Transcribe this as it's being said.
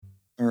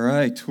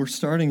right, we're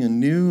starting a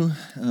new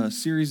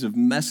series of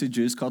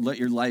messages called Let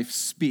Your Life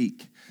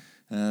Speak.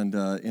 And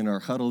in our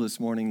huddle this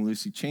morning,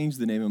 Lucy changed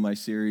the name of my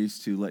series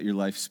to Let Your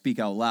Life Speak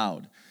Out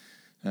Loud.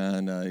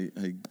 And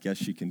I guess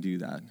she can do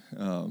that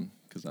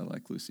because I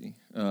like Lucy.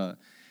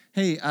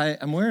 Hey,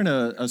 I'm wearing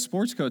a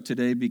sports coat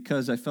today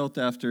because I felt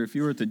after, if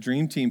you were at the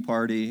Dream Team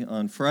party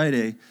on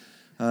Friday,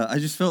 I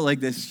just felt like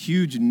this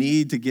huge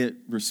need to get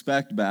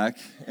respect back.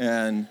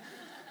 And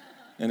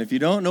if you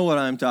don't know what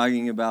I'm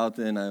talking about,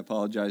 then I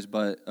apologize.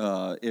 But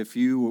if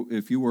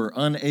you were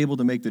unable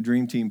to make the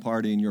Dream Team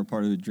party and you're a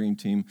part of the Dream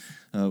Team,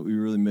 we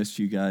really missed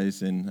you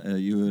guys, and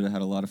you would have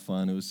had a lot of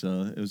fun. It was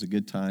a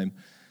good time,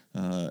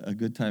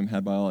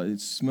 had by all.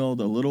 It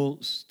smelled a little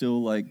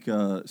still like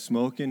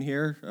smoke in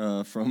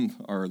here from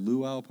our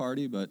luau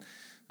party, but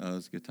it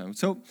was a good time.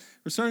 So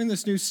we're starting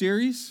this new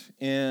series,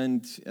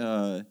 and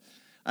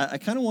I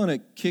kind of want to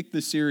kick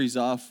the series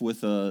off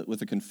with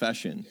a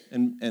confession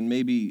and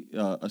maybe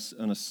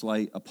a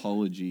slight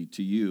apology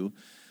to you.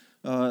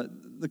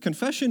 The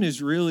confession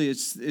is really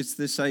it's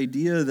this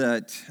idea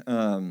that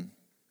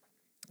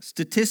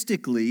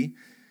statistically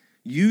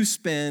you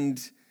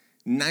spend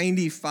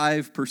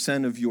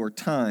 95% of your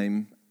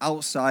time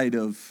outside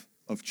of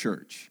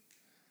church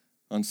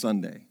on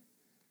Sunday,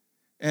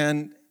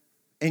 and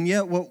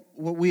yet what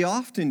we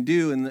often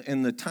do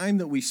in the time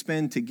that we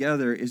spend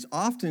together is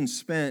often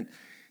spent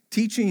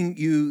teaching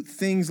you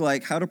things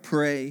like how to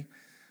pray,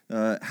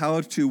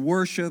 how to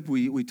worship.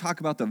 We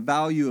talk about the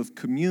value of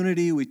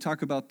community. We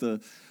talk about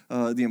the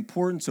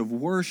importance of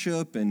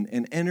worship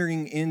and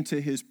entering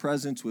into His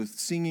presence with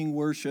singing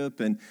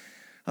worship. And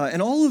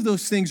all of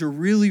those things are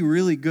really,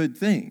 really good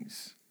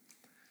things.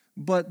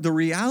 But the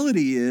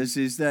reality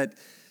is that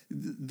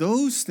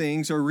those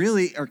things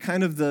are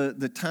kind of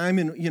the time,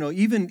 and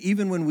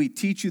even when we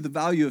teach you the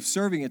value of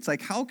serving, it's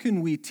like, how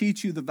can we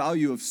teach you the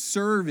value of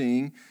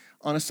serving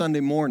on a Sunday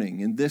morning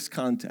in this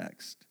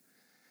context?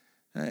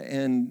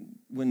 And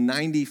when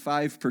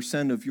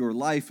 95% of your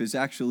life is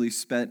actually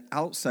spent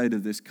outside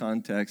of this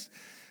context,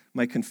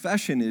 my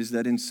confession is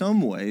that in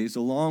some ways,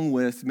 along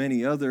with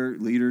many other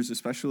leaders,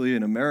 especially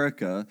in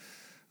America,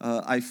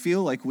 I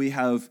feel like we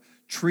have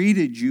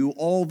treated you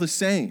all the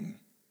same,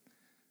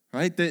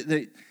 right?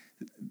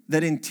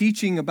 That in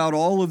teaching about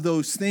all of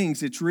those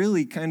things, it's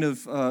really kind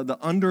of the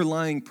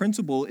underlying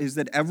principle is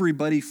that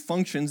everybody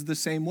functions the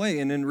same way.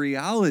 And in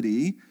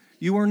reality,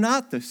 you are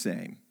not the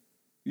same.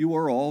 You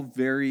are all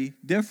very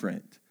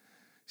different.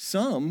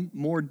 Some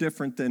more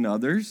different than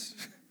others,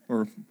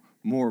 or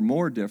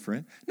more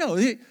different. No,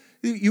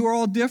 you are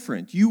all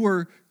different. You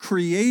were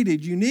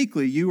created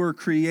uniquely. You were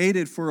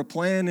created for a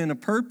plan and a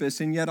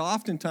purpose, and yet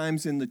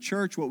oftentimes in the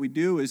church what we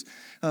do is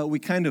we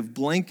kind of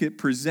blanket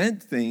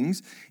present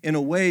things in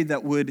a way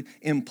that would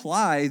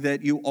imply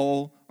that you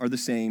all are the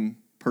same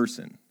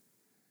person.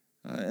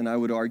 And I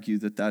would argue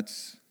that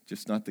that's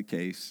just not the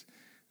case.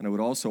 And I would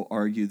also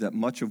argue that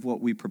much of what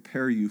we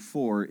prepare you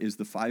for is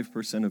the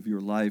 5% of your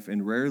life,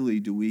 and rarely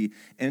do we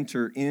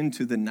enter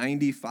into the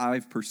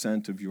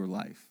 95% of your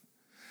life.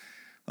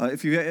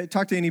 If you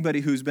talk to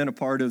anybody who's been a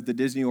part of the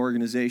Disney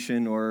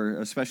organization, or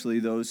especially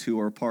those who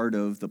are part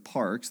of the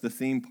parks, the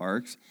theme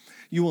parks,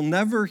 you will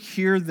never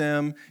hear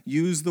them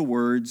use the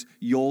words,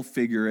 "you'll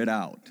figure it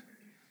out."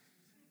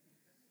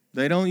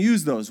 They don't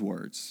use those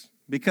words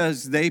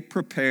because they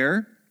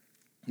prepare,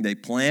 they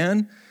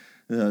plan,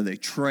 they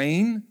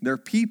train their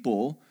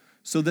people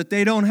so that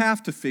they don't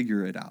have to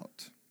figure it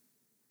out.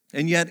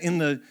 And yet in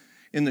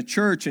the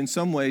church, in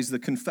some ways, the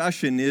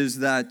confession is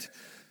that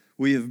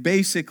we have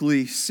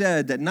basically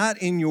said that not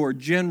in your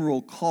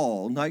general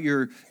call, not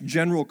your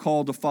general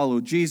call to follow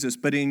Jesus,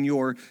 but in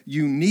your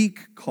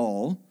unique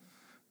call,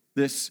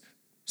 this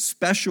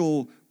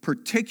special,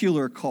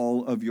 particular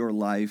call of your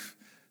life,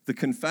 the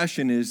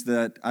confession is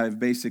that I've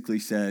basically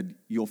said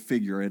you'll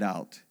figure it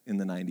out in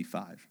the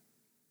 95.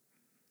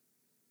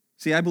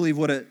 See, I believe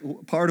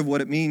part of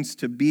what it means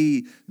to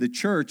be the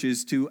church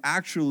is to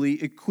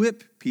actually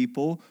equip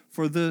people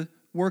for the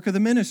work of the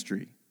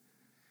ministry.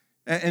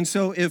 And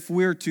so if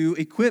we're to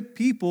equip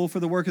people for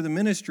the work of the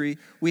ministry,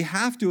 we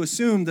have to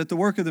assume that the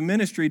work of the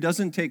ministry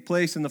doesn't take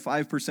place in the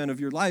 5% of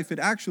your life. It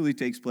actually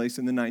takes place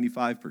in the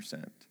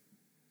 95%.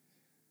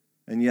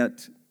 And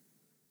yet,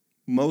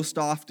 most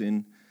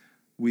often,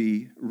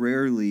 we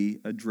rarely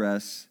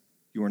address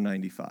your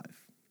 95.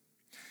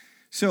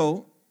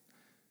 So,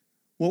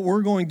 what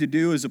we're going to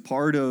do as a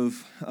part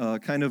of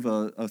kind of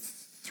a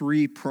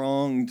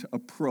three-pronged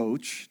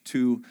approach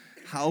to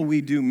how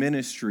we do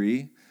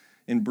ministry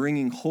and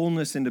bringing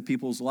wholeness into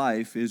people's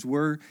life is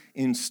we're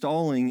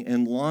installing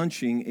and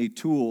launching a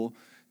tool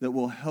that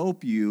will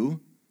help you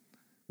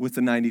with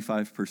the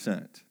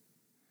 95%.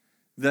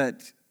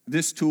 That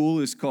this tool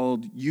is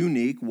called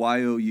Younique,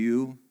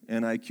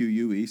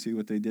 Younique. See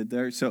what they did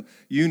there? So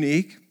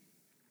Younique.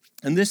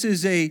 And this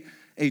is a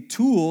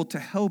tool to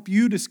help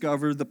you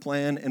discover the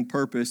plan and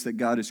purpose that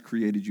God has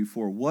created you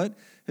for. What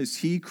has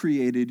He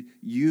created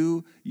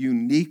you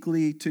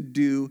uniquely to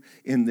do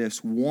in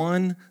this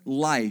one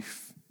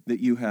life that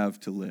you have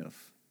to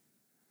live?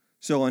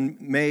 So on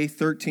May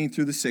 13th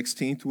through the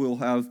 16th, we'll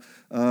have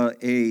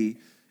a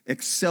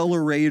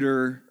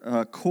accelerator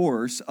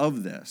course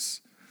of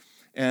this.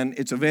 And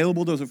it's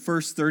available to the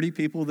first 30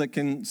 people that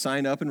can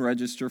sign up and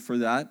register for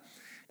that.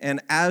 And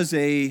as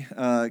a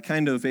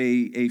kind of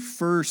a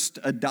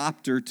first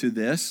adopter to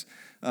this,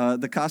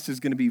 the cost is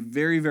going to be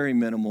very, very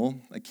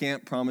minimal. I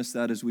can't promise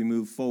that as we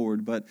move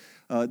forward, but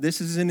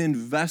this is an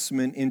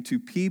investment into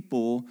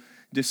people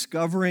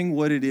discovering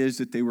what it is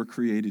that they were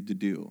created to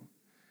do.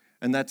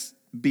 And that's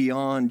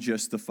beyond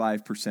just the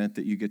 5%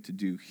 that you get to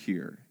do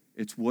here.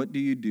 It's what do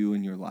you do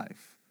in your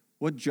life?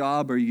 What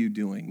job are you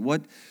doing?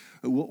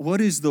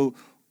 What is the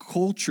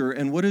culture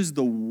and what is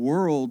the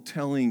world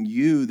telling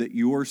you that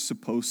you're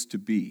supposed to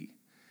be?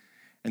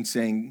 And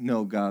saying,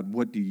 no, God,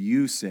 what do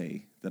you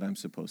say that I'm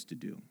supposed to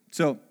do?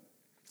 So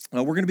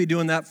we're going to be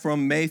doing that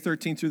from May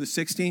 13th through the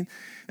 16th.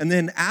 And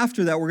then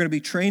after that, we're going to be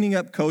training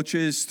up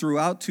coaches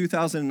throughout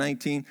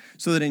 2019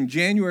 so that in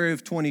January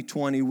of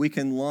 2020, we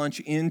can launch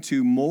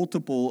into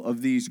multiple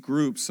of these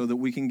groups so that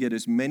we can get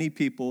as many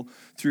people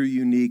through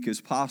Unique as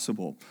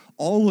possible.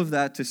 All of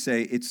that to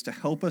say it's to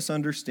help us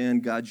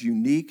understand God's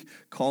unique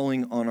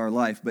calling on our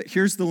life. But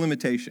here's the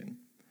limitation.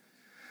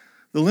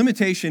 The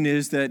limitation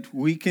is that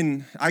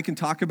I can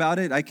talk about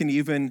it. I can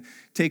even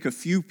take a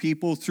few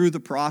people through the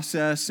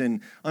process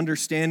and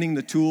understanding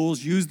the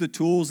tools, use the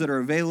tools that are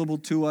available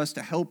to us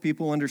to help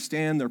people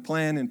understand their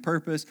plan and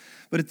purpose.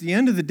 But at the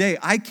end of the day,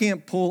 I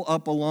can't pull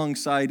up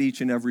alongside each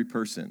and every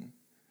person.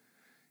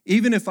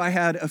 Even if I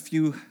had a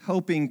few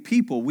helping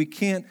people, we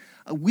can't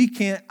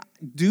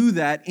do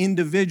that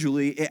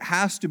individually. It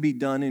has to be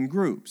done in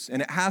groups,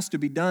 and it has to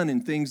be done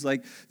in things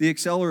like the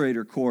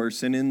Accelerator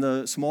course and in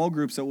the small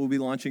groups that we'll be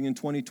launching in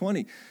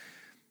 2020.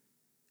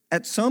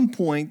 At some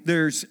point,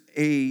 there's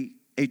a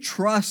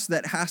trust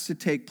that has to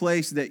take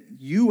place that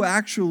you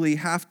actually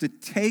have to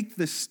take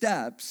the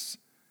steps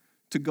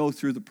to go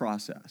through the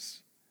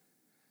process.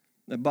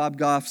 Bob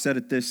Goff said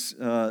it this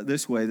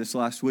way this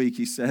last week.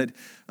 He said,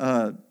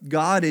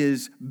 God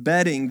is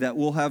betting that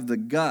we'll have the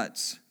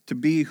guts to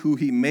be who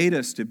he made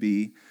us to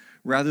be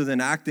rather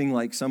than acting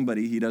like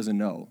somebody he doesn't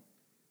know.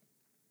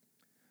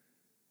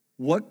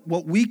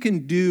 What we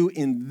can do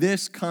in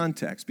this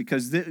context,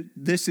 because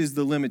this is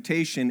the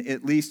limitation,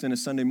 at least in a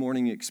Sunday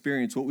morning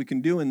experience, what we can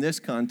do in this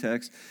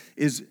context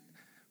is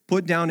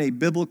put down a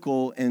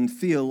biblical and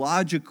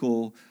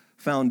theological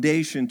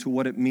foundation to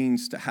what it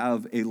means to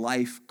have a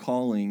life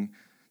calling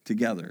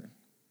together.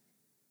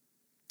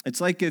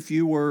 It's like if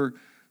you were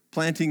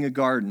planting a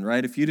garden,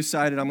 right? If you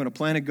decided I'm going to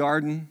plant a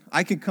garden,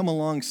 I can come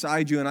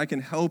alongside you and I can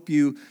help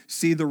you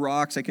see the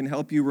rocks. I can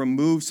help you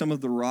remove some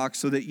of the rocks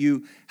so that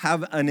you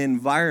have an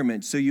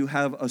environment, so you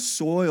have a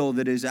soil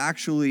that is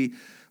actually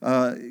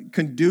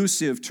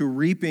conducive to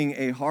reaping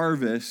a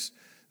harvest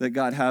that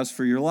God has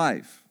for your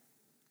life,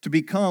 to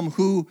become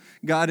who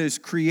God has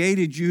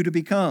created you to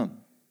become,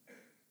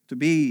 to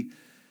be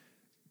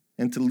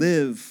and to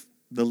live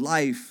the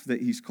life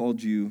that he's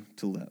called you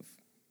to live.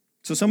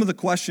 So some of the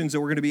questions that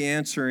we're going to be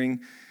answering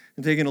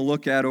and taking a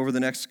look at over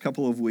the next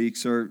couple of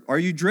weeks are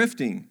you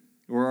drifting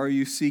or are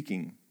you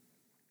seeking?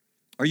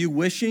 Are you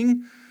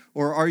wishing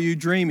or are you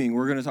dreaming?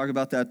 We're going to talk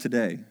about that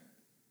today.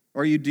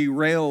 Are you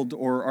derailed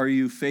or are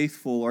you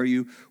faithful? Are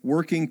you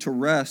working to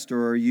rest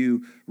or are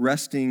you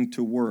resting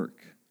to work?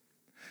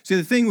 See,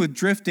 the thing with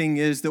drifting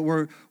is that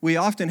we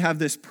often have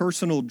this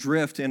personal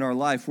drift in our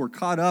life. We're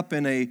caught up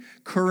in a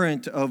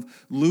current of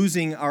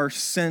losing our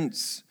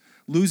sense,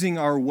 losing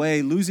our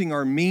way, losing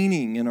our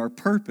meaning and our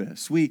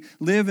purpose. We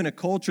live in a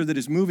culture that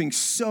is moving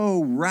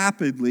so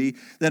rapidly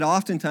that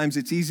oftentimes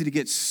it's easy to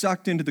get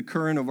sucked into the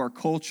current of our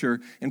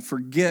culture and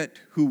forget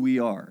who we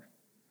are.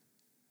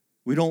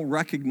 We don't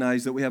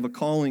recognize that we have a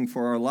calling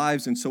for our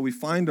lives, and so we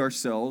find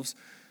ourselves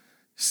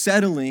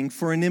settling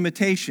for an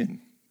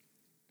imitation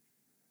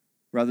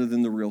rather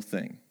than the real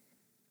thing.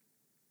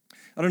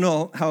 I don't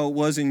know how it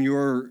was in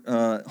your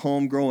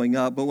home growing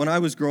up, but when I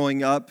was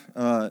growing up,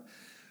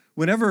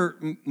 whenever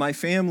my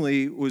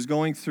family was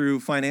going through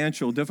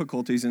financial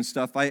difficulties and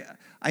stuff,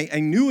 I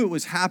knew it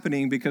was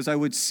happening because I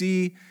would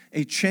see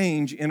a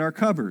change in our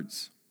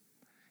cupboards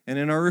and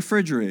in our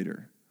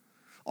refrigerator.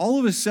 All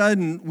of a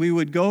sudden, we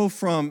would go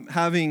from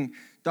having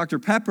Dr.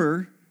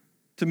 Pepper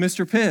to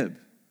Mr. Pibb.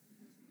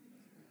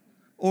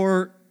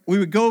 Or we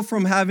would go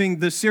from having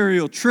the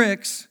cereal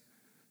Trix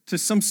to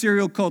some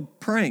cereal called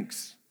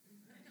Pranks.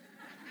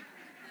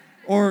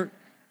 Or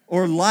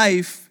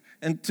Life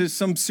and to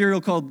some cereal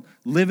called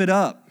Live It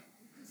Up.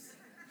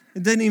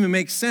 It didn't even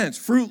make sense.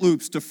 Fruit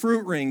Loops to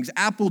Fruit Rings,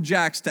 Apple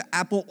Jacks to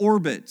Apple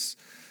Orbits,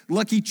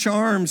 Lucky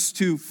Charms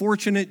to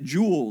Fortunate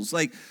Jewels.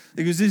 Like,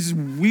 it was this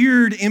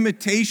weird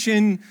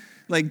imitation,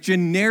 like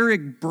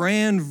generic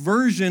brand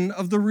version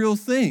of the real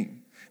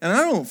thing. And I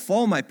don't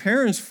fault my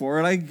parents for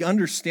it. I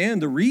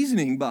understand the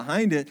reasoning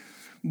behind it.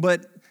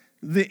 But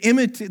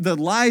the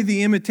lie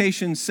the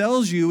imitation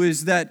sells you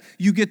is that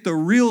you get the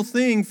real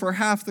thing for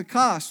half the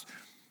cost.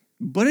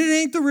 But it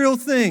ain't the real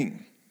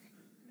thing.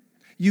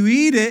 You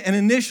eat it, and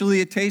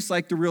initially it tastes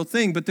like the real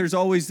thing, but there's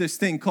always this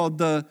thing called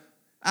the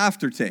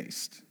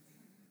aftertaste.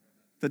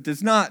 that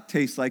does not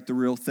taste like the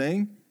real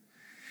thing.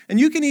 And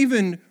you can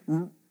even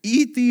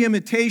eat the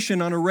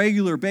imitation on a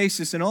regular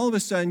basis, and all of a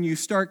sudden you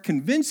start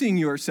convincing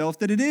yourself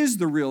that it is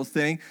the real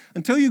thing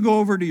until you go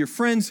over to your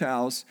friend's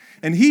house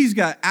and he's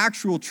got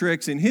actual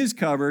tricks in his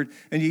cupboard,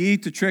 and you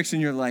eat the tricks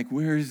and you're like,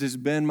 where has this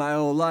been my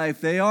whole life?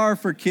 They are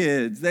for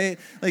kids. This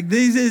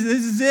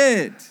is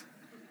it.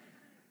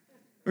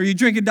 Or you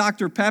drink a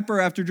Dr. Pepper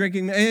after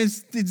drinking,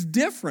 it's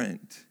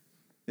different.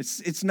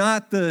 It's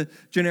not the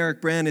generic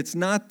brand. It's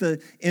not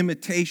the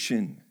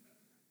imitation.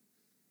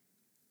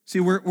 See,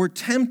 we're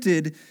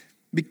tempted.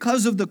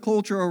 Because of the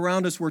culture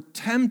around us, we're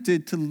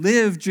tempted to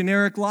live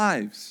generic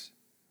lives.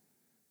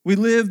 We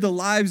live the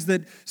lives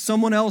that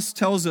someone else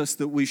tells us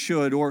that we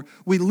should, or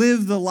we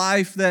live the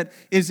life that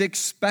is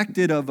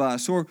expected of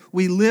us, or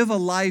we live a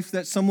life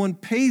that someone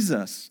pays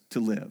us to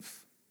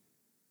live.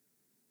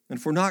 And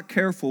if we're not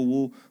careful,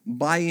 we'll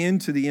buy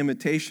into the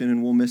imitation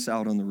and we'll miss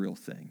out on the real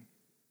thing.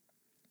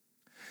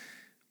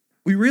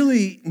 We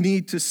really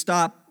need to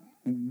stop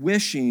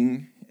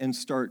wishing and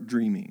start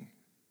dreaming.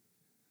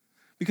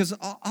 Because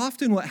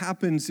often what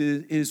happens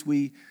is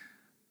we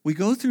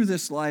go through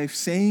this life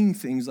saying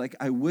things like,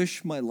 I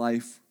wish my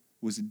life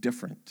was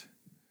different.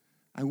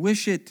 I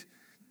wish it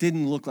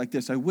didn't look like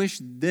this. I wish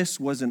this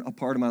wasn't a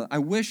part of my life. I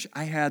wish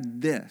I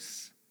had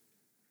this.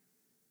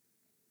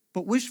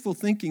 But wishful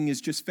thinking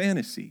is just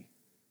fantasy.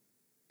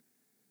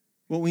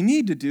 What we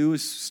need to do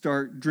is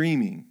start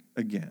dreaming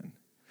again.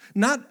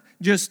 Not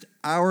just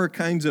our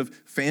kinds of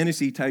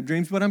fantasy type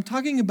dreams, but I'm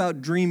talking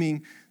about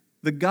dreaming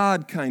the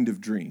God kind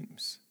of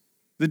dreams.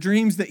 The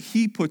dreams that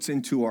he puts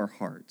into our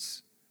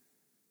hearts.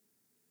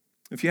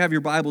 If you have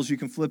your Bibles, you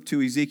can flip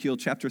to Ezekiel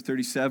chapter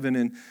 37,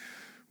 and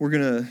we're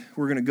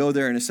gonna go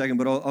there in a second,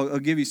 but I'll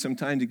give you some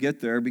time to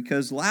get there,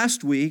 because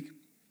last week,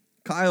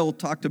 Kyle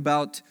talked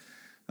about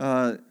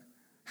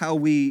how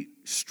we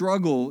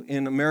struggle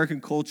in American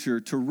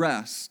culture to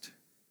rest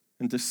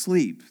and to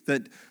sleep.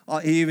 That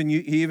he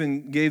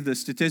even gave the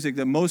statistic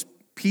that most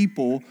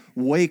people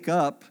wake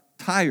up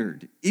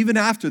tired, even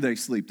after they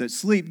sleep, that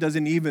sleep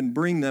doesn't even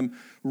bring them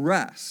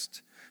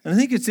rest. And I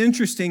think it's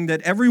interesting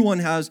that everyone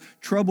has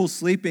trouble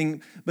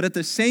sleeping, but at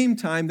the same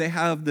time, they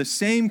have the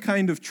same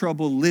kind of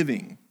trouble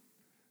living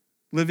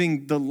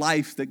the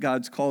life that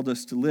God's called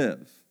us to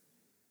live.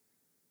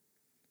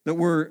 That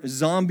we're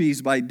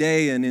zombies by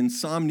day and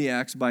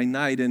insomniacs by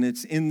night, and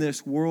it's in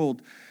this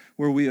world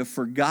where we have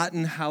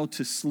forgotten how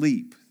to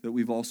sleep that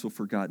we've also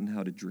forgotten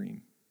how to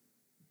dream.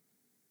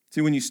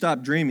 See, when you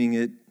stop dreaming,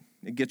 it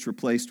gets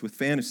replaced with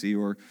fantasy,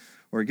 or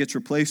it gets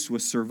replaced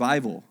with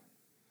survival.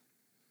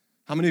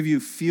 How many of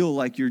you feel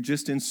like you're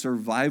just in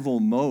survival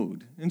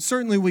mode? And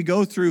certainly we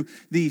go through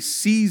these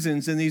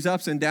seasons and these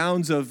ups and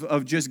downs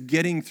of just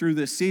getting through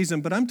this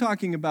season, but I'm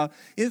talking about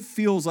it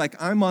feels like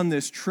I'm on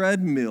this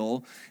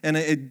treadmill and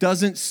it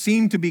doesn't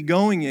seem to be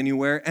going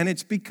anywhere, and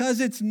it's because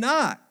it's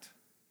not.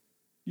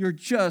 You're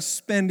just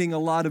spending a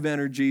lot of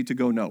energy to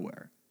go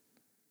nowhere.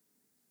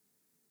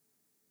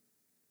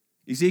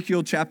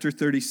 Ezekiel chapter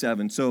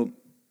 37. So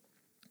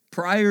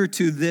prior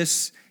to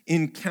this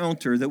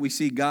encounter that we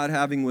see God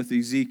having with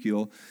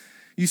Ezekiel,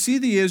 you see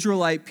the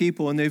Israelite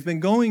people, and they've been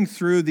going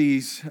through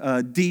these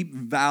deep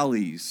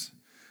valleys,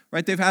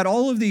 right? They've had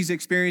all of these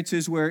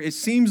experiences where it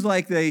seems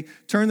like they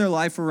turn their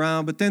life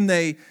around, but then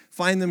they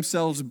find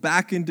themselves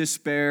back in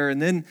despair,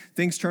 and then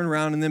things turn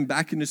around, and then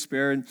back in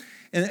despair.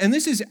 And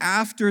this is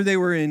after they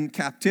were in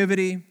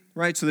captivity,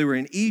 right? So they were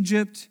in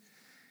Egypt,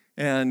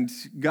 and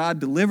God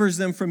delivers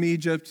them from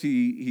Egypt.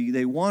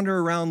 They wander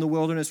around the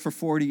wilderness for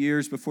 40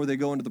 years before they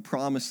go into the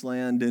promised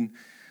land. And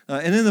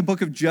in the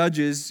book of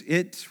Judges,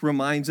 it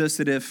reminds us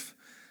that if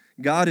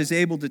God is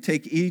able to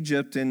take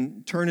Egypt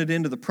and turn it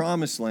into the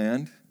promised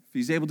land, if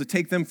he's able to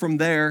take them from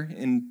there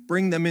and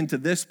bring them into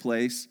this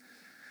place,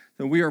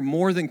 then we are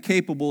more than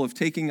capable of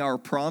taking our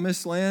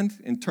promised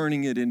land and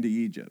turning it into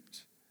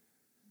Egypt.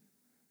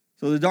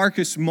 So the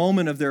darkest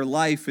moment of their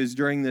life is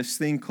during this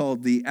thing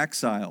called the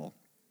exile.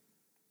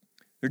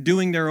 They're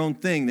doing their own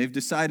thing. They've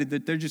decided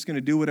that they're just going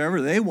to do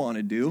whatever they want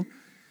to do.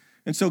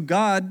 And so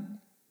God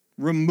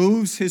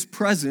removes his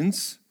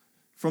presence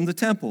from the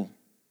temple.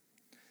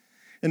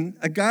 And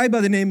a guy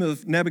by the name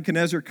of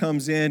Nebuchadnezzar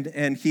comes in,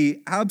 and he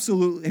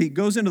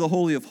goes into the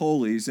Holy of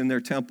Holies in their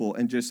temple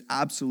and just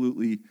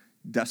absolutely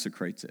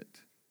desecrates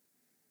it.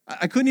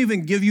 I couldn't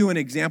even give you an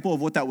example of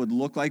what that would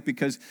look like,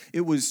 because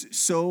it was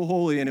so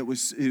holy and it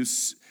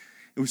was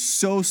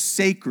so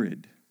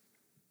sacred.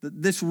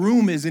 This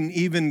room isn't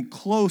even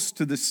close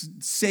to the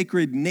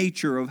sacred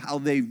nature of how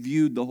they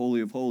viewed the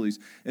Holy of Holies,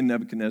 and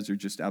Nebuchadnezzar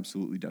just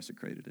absolutely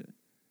desecrated it.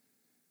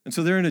 And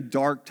so they're in a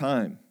dark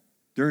time.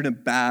 They're in a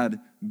bad,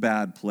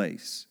 bad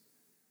place.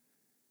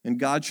 And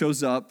God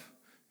shows up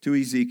to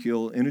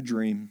Ezekiel in a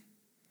dream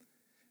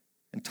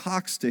and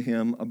talks to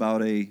him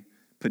about a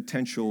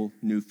potential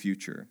new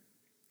future.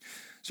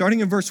 Starting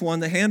in verse 1,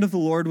 the hand of the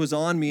Lord was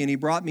on me, and he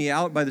brought me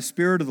out by the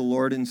Spirit of the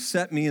Lord and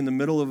set me in the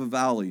middle of a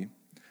valley.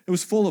 It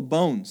was full of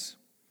bones.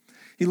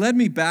 He led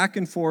me back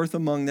and forth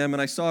among them,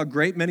 and I saw a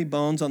great many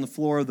bones on the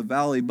floor of the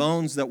valley,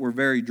 bones that were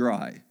very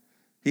dry.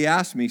 He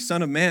asked me,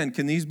 "Son of man,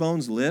 can these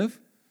bones live?"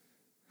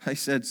 I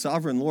said,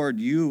 "Sovereign Lord,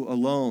 you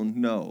alone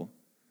know."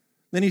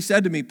 Then he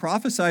said to me,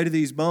 "Prophesy to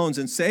these bones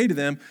and say to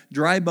them,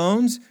 'Dry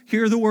bones,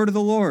 hear the word of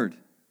the Lord.'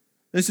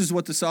 This is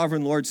what the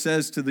sovereign Lord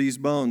says to these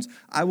bones.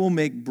 I will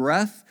make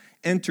breath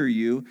enter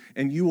you,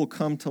 and you will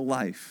come to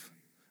life.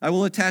 I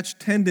will attach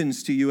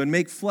tendons to you and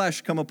make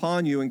flesh come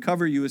upon you and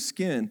cover you with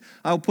skin.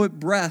 I will put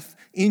breath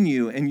in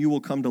you, and you will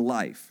come to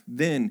life.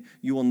 Then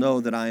you will know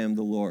that I am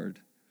the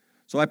Lord."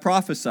 So I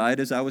prophesied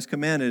as I was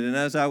commanded, and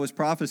as I was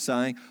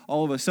prophesying,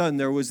 all of a sudden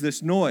there was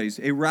this noise,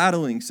 a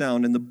rattling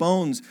sound, and the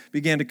bones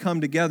began to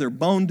come together,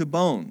 bone to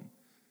bone.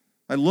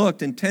 I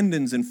looked, and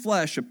tendons and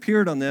flesh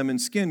appeared on them,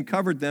 and skin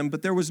covered them,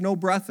 but there was no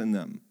breath in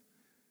them.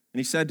 And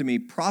he said to me,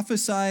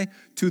 "Prophesy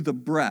to the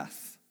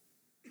breath.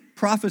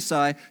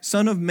 Prophesy,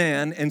 Son of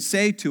Man, and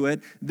say to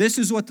it, 'This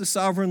is what the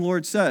sovereign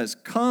Lord says.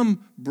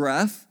 Come,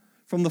 breath,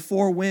 from the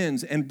four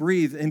winds, and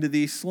breathe into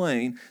these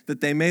slain, that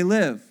they may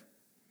live.'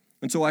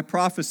 And so I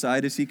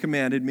prophesied as he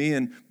commanded me,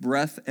 and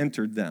breath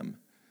entered them.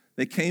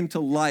 They came to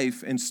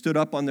life and stood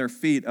up on their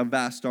feet, a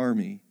vast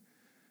army.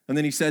 And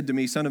then he said to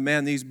me, 'Son of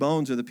man, these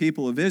bones are the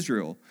people of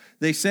Israel.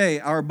 They say,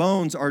 our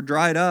bones are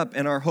dried up,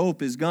 and our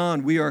hope is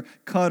gone. We are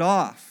cut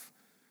off.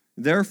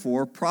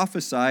 Therefore,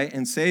 prophesy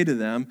and say to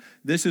them,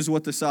 this is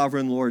what the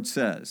sovereign Lord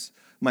says.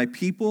 My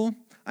people,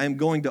 I am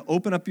going to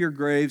open up your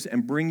graves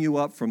and bring you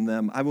up from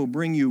them. I will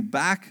bring you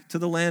back to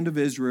the land of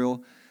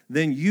Israel.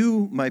 Then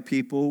you, my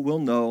people, will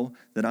know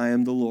that I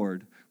am the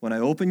Lord. When I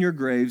open your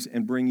graves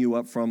and bring you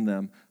up from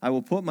them, I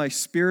will put my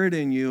spirit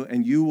in you,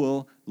 and you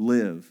will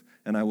live,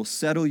 and I will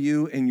settle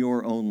you in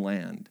your own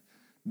land.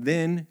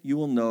 Then you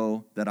will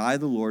know that I,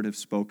 the Lord, have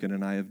spoken,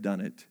 and I have done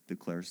it,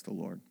 declares the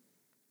Lord."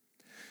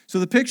 So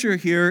the picture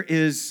here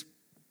is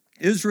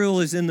Israel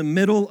is in the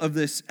middle of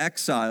this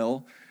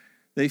exile.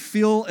 They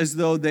feel as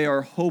though they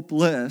are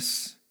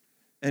hopeless,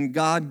 and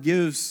God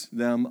gives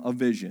them a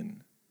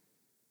vision.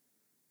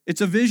 It's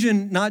a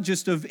vision not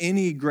just of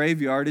any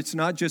graveyard. It's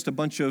not just a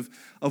bunch of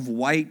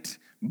white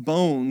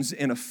bones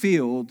in a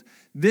field.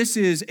 This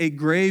is a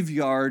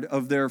graveyard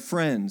of their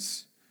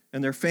friends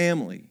and their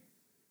family.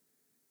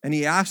 And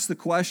he asks the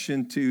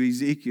question to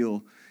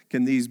Ezekiel,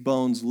 can these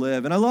bones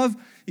live? And I love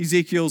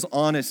Ezekiel's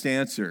honest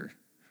answer,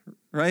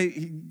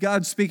 right?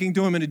 God's speaking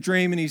to him in a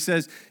dream, and he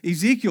says,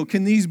 Ezekiel,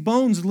 can these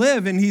bones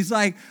live? And he's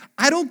like,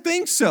 I don't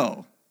think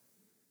so.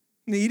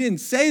 He didn't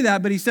say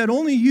that, but he said,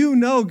 only you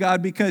know,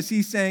 God, because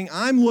he's saying,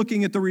 I'm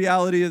looking at the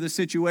reality of the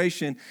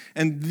situation,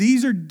 and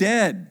these are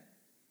dead.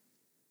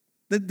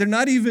 They're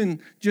not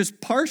even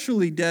just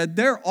partially dead,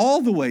 they're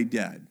all the way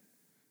dead.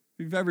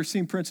 If you've ever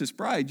seen Princess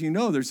Bride, you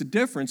know there's a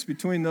difference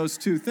between those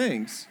two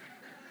things.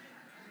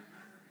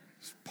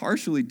 It's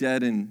partially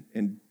dead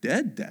and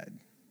dead.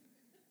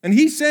 And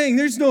he's saying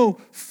there's no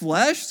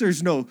flesh,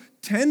 there's no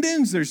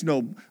tendons, there's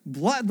no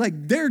blood,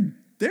 like they're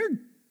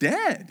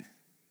dead.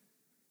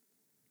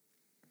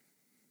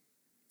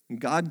 And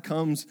God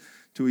comes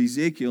to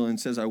Ezekiel and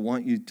says, I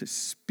want you to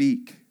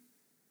speak.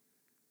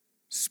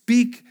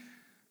 Speak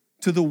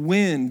to the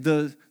wind,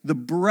 the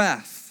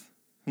breath.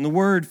 And the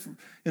word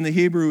in the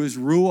Hebrew is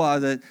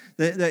ruah,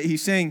 that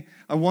he's saying,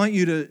 I want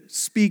you to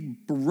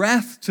speak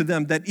breath to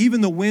them, that even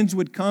the winds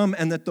would come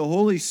and that the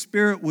Holy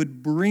Spirit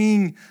would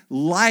bring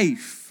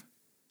life.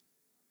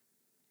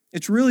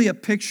 It's really a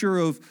picture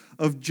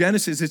of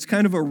Genesis. It's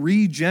kind of a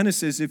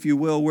re-Genesis, if you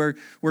will,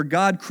 where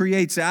God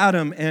creates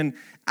Adam, and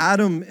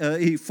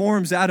he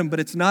forms Adam, but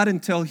it's not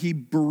until he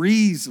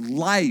breathes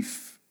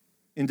life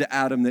into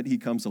Adam that he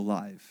comes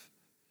alive.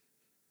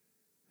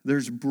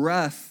 There's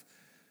breath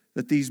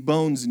that these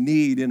bones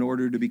need in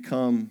order to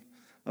become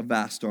a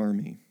vast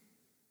army.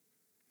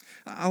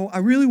 I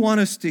really want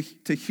us to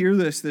hear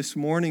this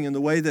morning in the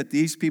way that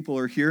these people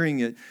are hearing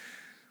it,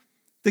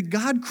 that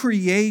God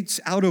creates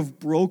out of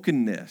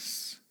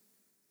brokenness.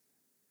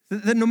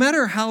 That no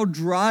matter how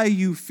dry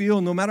you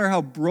feel, no matter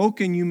how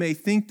broken you may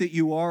think that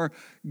you are,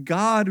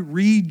 God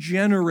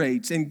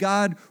regenerates and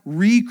God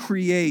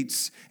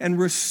recreates and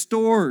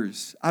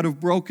restores out of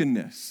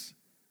brokenness.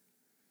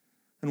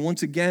 And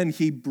once again,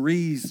 he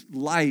breathes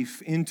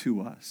life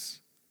into us.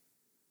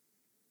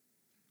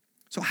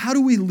 So how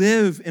do we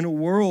live in a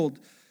world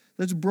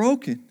that's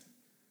broken?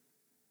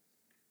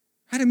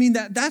 I mean,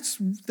 that's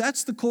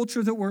the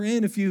culture that we're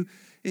in.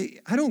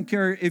 I don't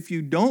care if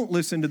you don't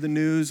listen to the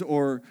news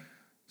or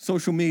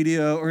social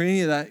media or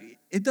any of that.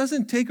 It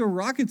doesn't take a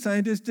rocket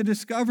scientist to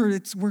discover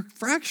we're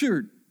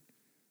fractured.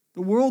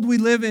 The world we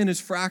live in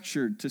is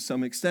fractured to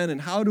some extent.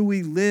 And how do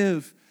we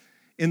live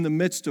in the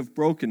midst of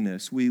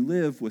brokenness? We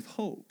live with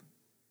hope.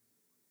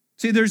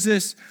 See, there's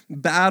this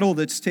battle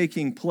that's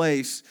taking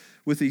place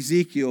with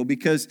Ezekiel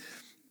because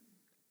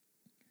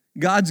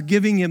God's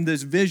giving him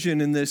this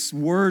vision and this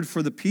word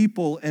for the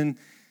people, and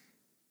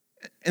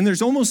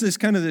there's almost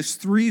this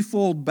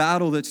threefold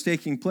battle that's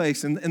taking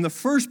place. And the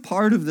first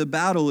part of the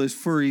battle is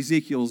for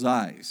Ezekiel's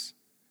eyes.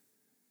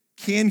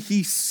 Can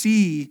he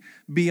see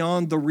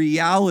beyond the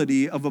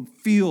reality of a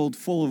field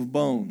full of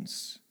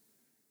bones?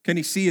 Can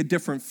he see a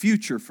different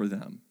future for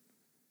them?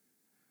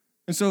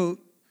 And so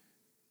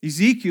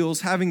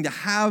Ezekiel's having to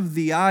have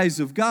the eyes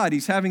of God.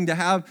 He's having to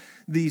have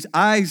these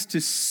eyes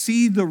to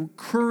see the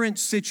current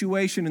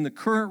situation and the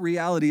current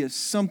reality as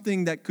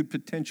something that could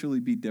potentially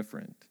be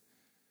different.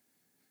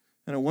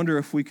 And I wonder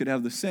if we could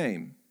have the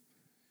same.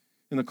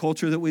 In the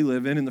culture that we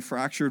live in the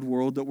fractured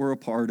world that we're a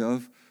part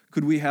of,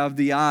 could we have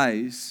the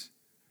eyes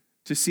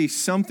to see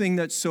something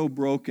that's so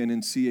broken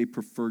and see a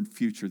preferred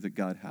future that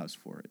God has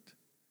for it?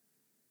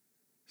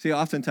 See,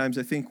 oftentimes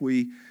I think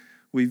we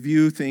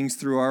view things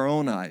through our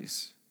own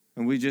eyes,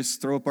 and we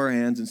just throw up our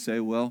hands and say,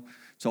 well,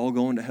 it's all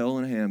going to hell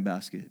in a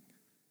handbasket.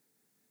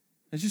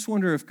 I just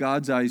wonder if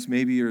God's eyes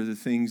maybe are the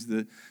things,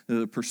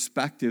 the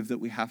perspective that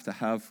we have to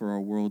have for our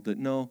world, that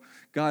no,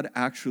 God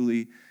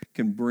actually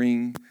can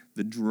bring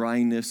the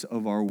dryness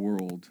of our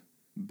world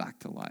back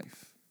to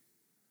life.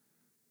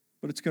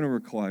 But it's going to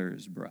require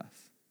his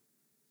breath.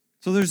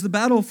 So there's the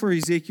battle for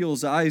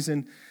Ezekiel's eyes,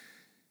 and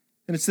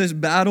it's this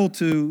battle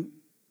to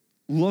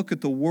look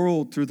at the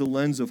world through the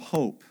lens of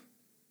hope.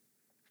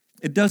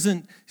 It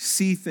doesn't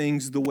see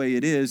things the way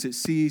it is. It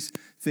sees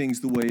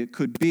things the way it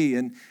could be.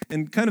 And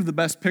kind of the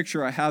best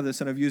picture I have this,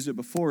 and I've used it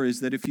before,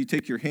 is that if you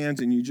take your hands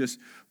and you just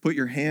put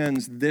your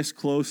hands this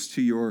close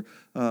to your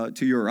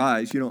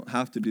eyes, you don't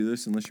have to do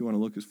this unless you want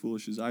to look as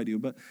foolish as I do,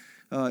 but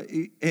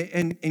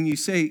and you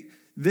say,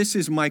 this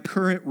is my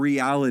current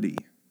reality.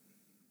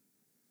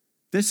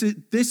 This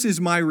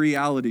is my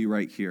reality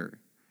right here.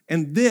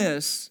 And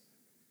this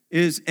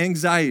is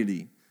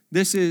anxiety.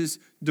 This is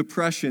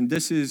depression.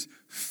 This is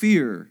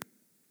fear.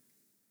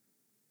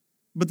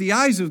 But the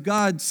eyes of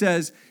God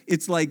says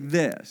it's like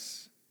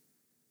this.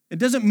 It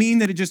doesn't mean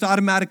that it just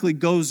automatically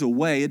goes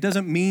away. It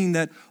doesn't mean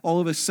that all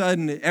of a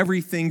sudden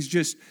everything's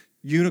just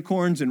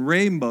unicorns and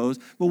rainbows.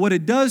 But what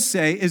it does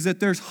say is that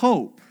there's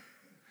hope,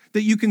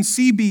 that you can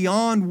see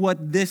beyond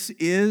what this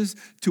is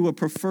to a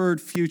preferred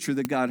future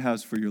that God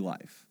has for your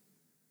life.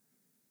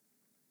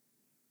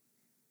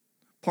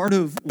 Part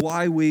of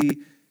why we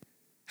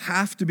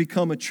have to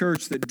become a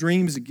church that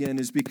dreams again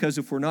is because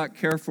if we're not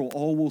careful,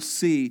 all we'll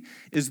see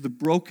is the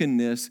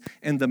brokenness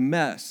and the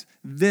mess.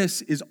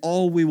 This is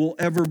all we will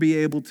ever be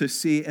able to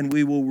see, and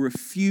we will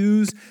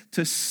refuse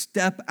to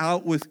step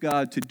out with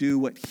God to do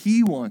what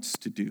he wants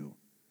to do.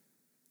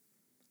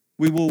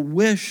 We will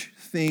wish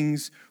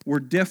things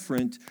were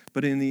different,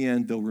 but in the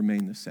end, they'll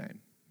remain the same.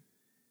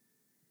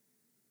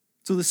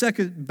 So the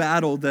second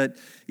battle that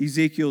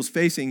Ezekiel's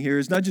facing here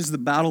is not just the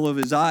battle of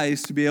his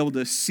eyes to be able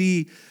to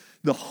see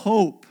the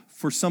hope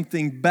for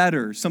something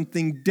better,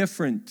 something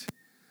different,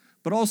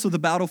 but also the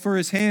battle for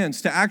his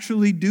hands to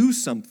actually do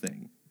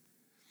something.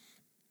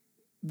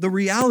 The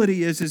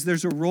reality is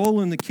there's a role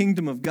in the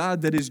kingdom of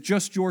God that is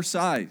just your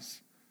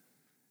size.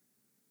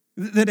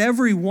 That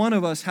every one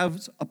of us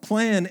has a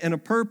plan and a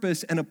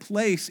purpose and a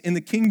place in the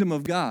kingdom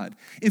of God.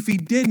 If he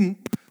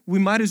didn't, we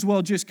might as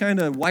well just kind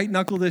of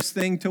white-knuckle this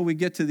thing till we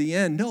get to the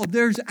end. No,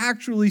 there's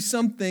actually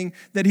something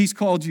that he's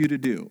called you to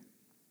do.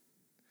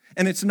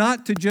 And it's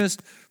not to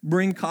just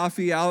bring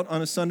coffee out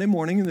on a Sunday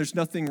morning, and there's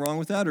nothing wrong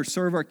with that, or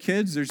serve our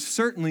kids. There's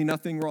certainly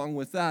nothing wrong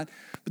with that.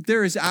 But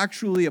there is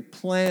actually a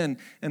plan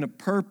and a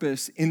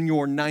purpose in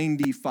your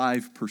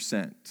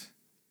 95%,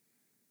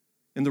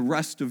 in the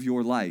rest of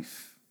your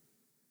life.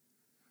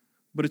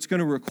 But it's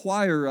going to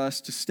require us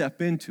to step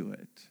into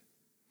it.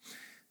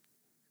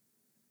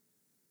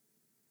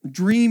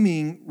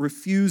 Dreaming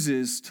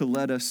refuses to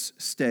let us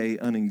stay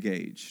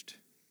unengaged.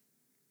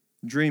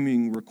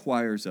 Dreaming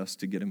requires us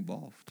to get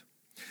involved.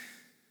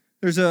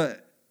 There's a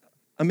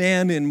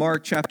man in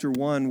Mark chapter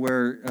 1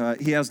 where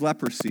he has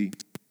leprosy.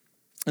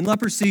 And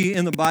leprosy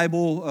in the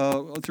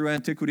Bible, through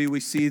antiquity,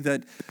 we see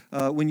that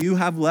when you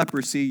have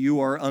leprosy, you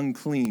are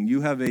unclean.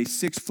 You have a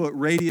 6-foot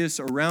radius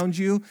around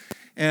you,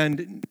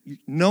 and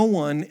no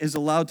one is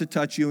allowed to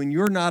touch you, and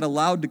you're not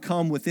allowed to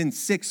come within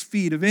 6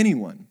 feet of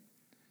anyone.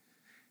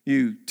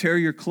 You tear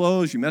your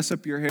clothes, you mess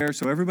up your hair,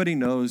 so everybody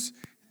knows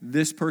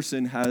this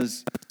person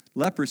has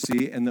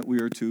leprosy and that we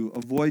are to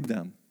avoid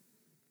them.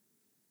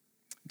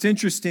 It's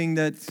interesting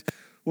that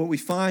what we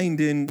find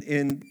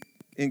in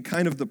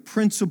kind of the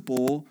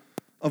principle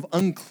of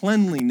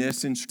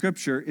uncleanliness in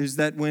Scripture is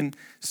that when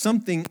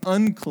something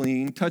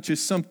unclean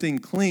touches something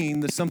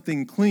clean, the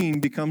something clean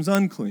becomes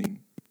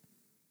unclean.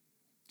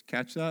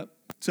 Catch that?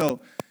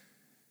 So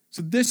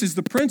this is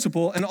the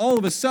principle, and all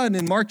of a sudden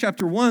in Mark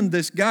chapter 1,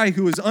 this guy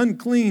who is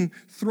unclean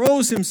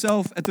throws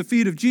himself at the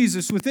feet of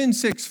Jesus within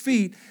 6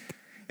 feet,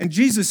 and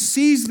Jesus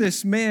sees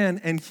this man,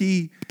 and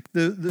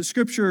the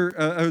scripture,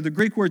 or the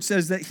Greek word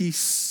says that he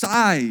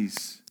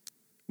sighs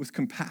with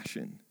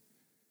compassion.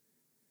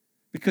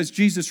 Because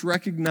Jesus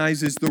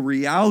recognizes the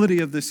reality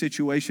of the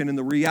situation, and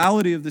the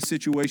reality of the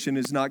situation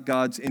is not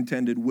God's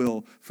intended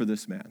will for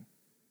this man.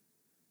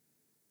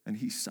 And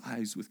he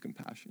sighs with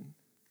compassion.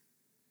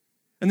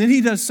 And then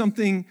he does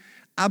something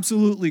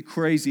absolutely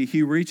crazy.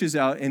 He reaches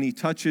out and he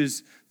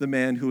touches the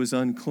man who is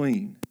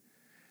unclean.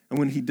 And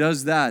when he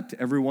does that,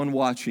 everyone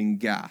watching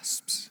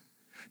gasps.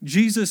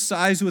 Jesus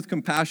sighs with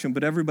compassion,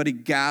 but everybody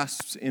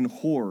gasps in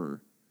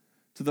horror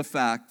to the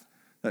fact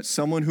that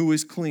someone who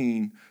is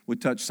clean would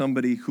touch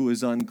somebody who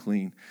is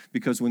unclean.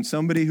 Because when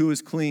somebody who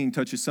is clean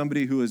touches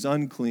somebody who is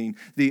unclean,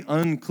 the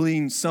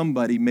unclean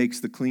somebody makes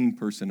the clean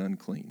person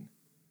unclean.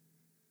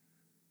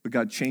 But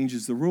God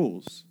changes the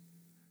rules.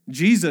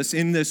 Jesus,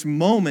 in this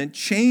moment,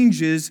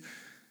 changes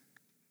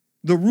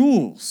the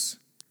rules.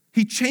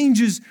 He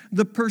changes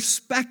the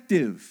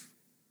perspective.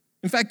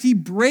 In fact, he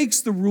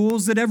breaks the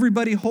rules that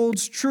everybody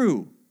holds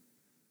true.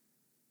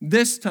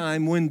 This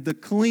time, when the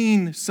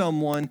clean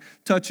someone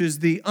touches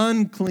the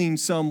unclean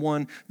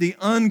someone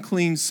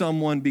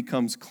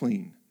becomes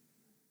clean.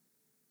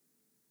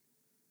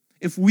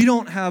 If we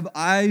don't have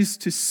eyes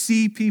to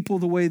see people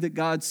the way that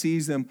God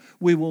sees them,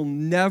 we will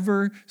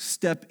never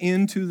step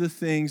into the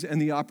things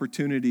and the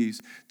opportunities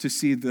to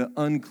see the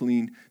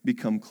unclean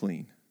become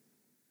clean.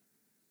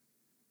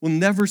 We'll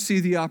never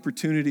see the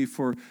opportunity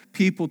for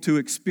people to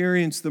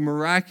experience the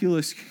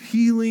miraculous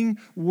healing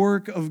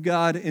work of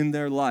God in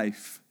their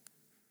life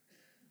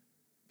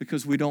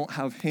because we don't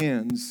have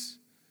hands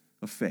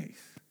of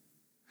faith.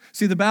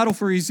 See, the battle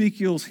for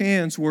Ezekiel's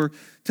hands were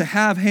to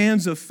have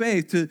hands of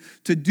faith,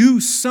 to do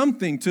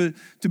something, to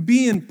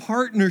be in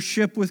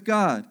partnership with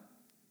God.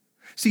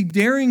 See,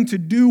 daring to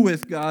do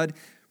with God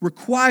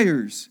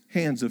requires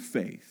hands of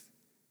faith.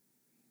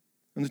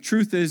 And the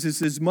truth is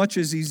as much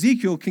as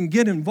Ezekiel can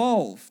get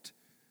involved,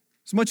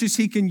 as much as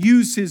he can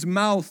use his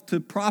mouth to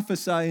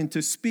prophesy and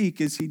to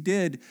speak as he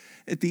did,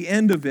 at the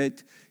end of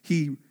it,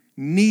 he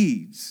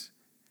needs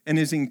and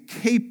is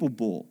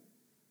incapable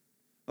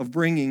of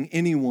bringing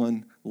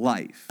anyone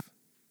life.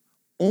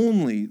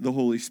 Only the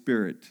Holy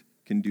Spirit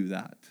can do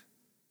that.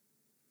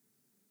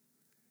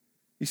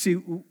 You see,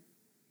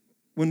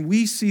 when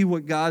we see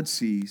what God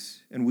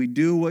sees and we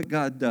do what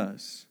God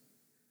does,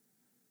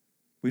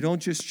 we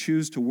don't just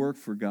choose to work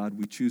for God,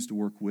 we choose to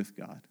work with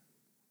God.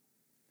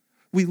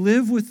 We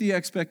live with the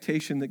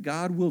expectation that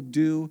God will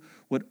do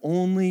what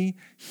only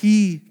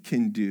He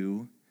can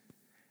do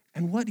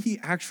and what He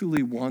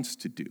actually wants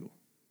to do.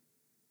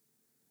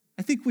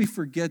 I think we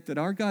forget that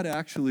our God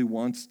actually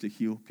wants to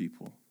heal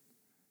people.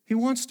 He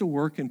wants to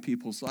work in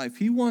people's life.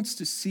 He wants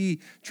to see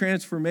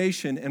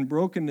transformation and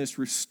brokenness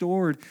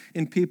restored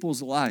in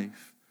people's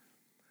life.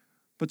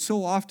 But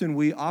so often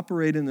we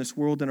operate in this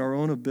world in our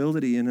own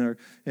ability, in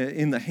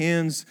the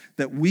hands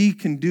that we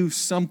can do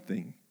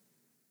something.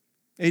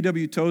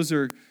 A.W.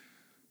 Tozer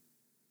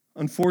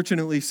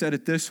unfortunately said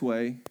it this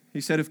way.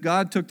 He said, if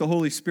God took the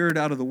Holy Spirit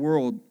out of the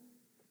world,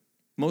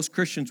 most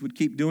Christians would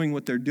keep doing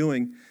what they're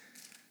doing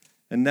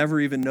and never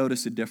even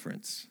notice a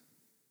difference.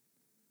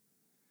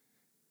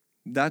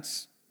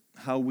 That's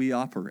how we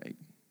operate.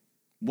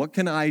 What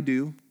can I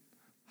do?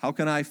 How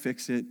can I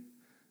fix it?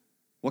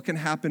 What can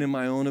happen in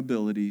my own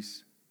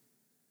abilities?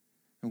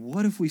 And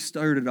what if we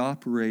started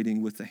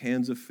operating with the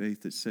hands of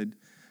faith that said,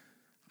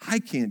 I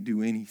can't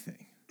do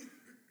anything,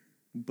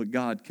 but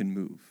God can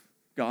move.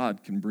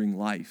 God can bring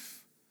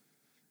life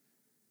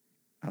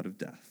out of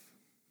death.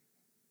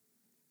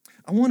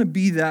 I want to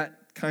be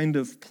that kind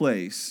of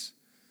place.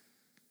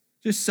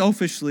 Just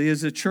selfishly,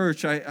 as a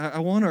church, I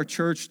want our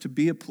church to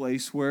be a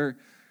place where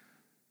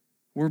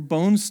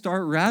bones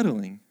start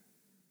rattling,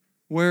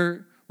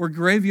 where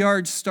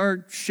graveyards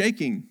start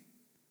shaking,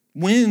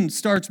 wind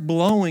starts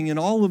blowing, and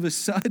all of a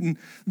sudden,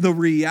 the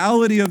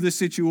reality of the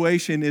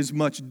situation is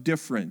much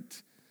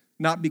different.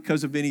 Not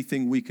because of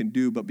anything we can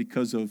do, but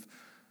because of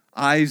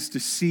eyes to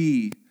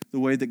see the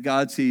way that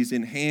God sees,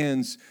 and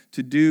hands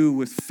to do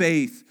with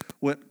faith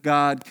what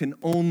God can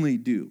only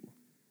do.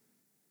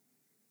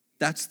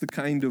 That's the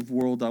kind of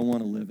world I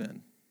want to live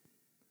in,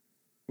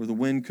 where the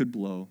wind could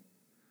blow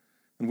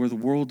and where the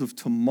world of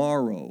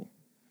tomorrow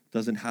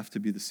doesn't have to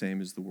be the same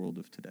as the world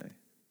of today.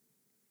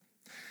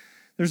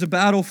 There's a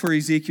battle for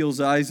Ezekiel's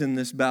eyes and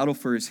this battle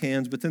for his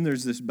hands, but then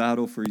there's this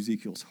battle for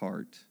Ezekiel's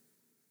heart.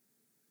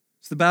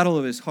 It's the battle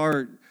of his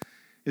heart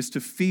is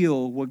to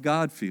feel what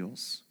God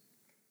feels.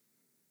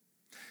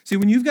 See,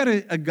 when you've got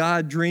a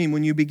God dream,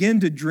 when you begin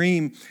to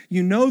dream,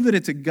 you know that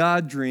it's a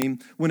God dream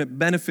when it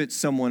benefits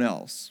someone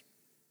else.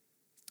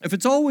 If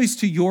it's always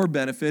to your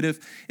benefit,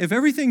 if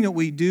everything that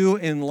we do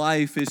in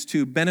life is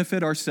to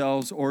benefit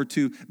ourselves or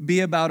to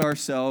be about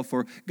ourselves,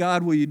 or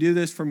God, will you do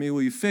this for me?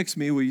 Will you fix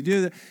me? Will you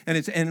do that?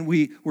 And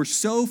we're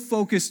so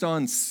focused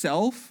on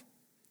self.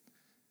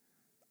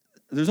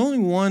 There's only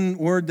one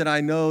word that I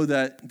know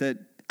that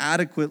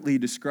adequately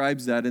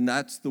describes that, and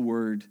that's the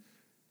word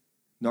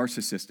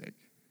narcissistic.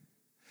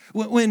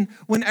 When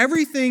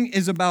everything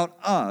is about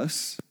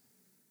us,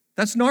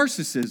 that's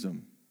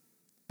narcissism.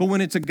 But when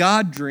it's a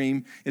God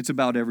dream, it's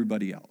about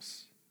everybody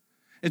else.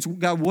 It's,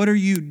 God, what are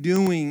you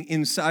doing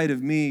inside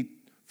of me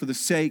for the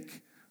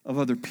sake of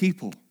other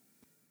people?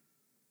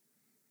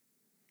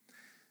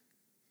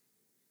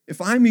 If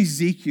I'm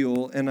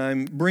Ezekiel and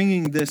I'm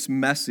bringing this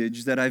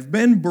message that I've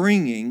been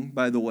bringing,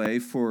 by the way,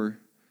 for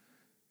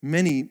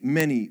many,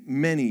 many,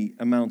 many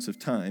amounts of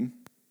time,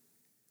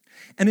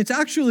 and it's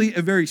actually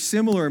a very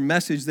similar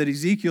message that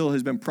Ezekiel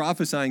has been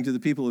prophesying to the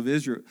people of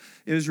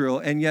Israel,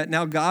 and yet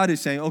now God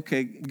is saying,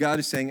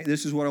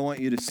 this is what I want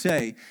you to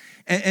say.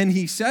 And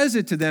he says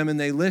it to them and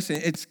they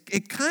listen. It's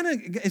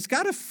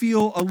got to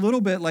feel a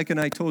little bit like an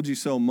I told you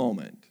so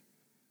moment.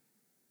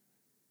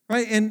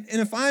 Right? And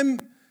if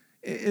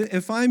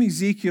I'm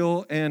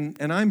Ezekiel and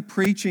I'm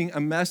preaching a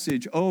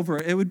message over,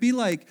 it would be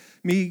like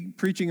me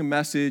preaching a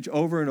message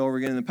over and over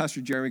again, and then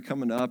Pastor Jeremy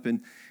coming up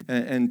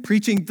and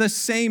preaching the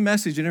same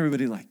message, and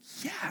everybody like,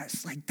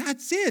 yes, like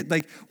that's it.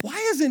 Like, why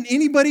hasn't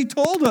anybody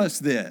told us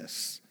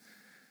this?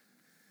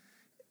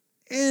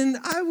 And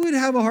I would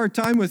have a hard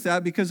time with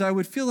that because I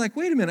would feel like,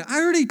 wait a minute, I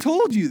already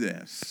told you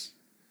this.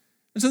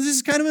 And so this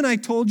is kind of an I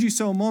told you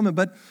so moment,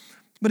 but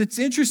it's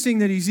interesting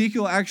that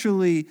Ezekiel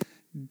actually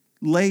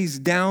lays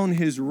down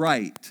his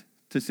right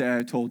to say,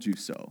 I told you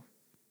so.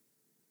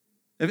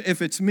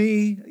 If it's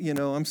me,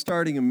 I'm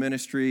starting a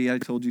ministry, I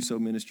told you so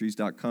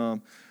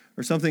ministries.com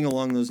or something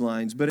along those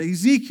lines. But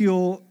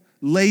Ezekiel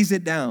lays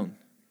it down.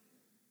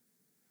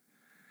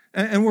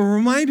 And we're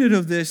reminded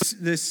of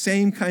this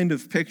same kind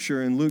of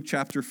picture in Luke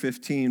chapter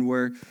 15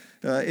 where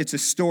it's a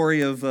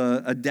story of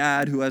a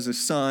dad who has a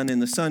son,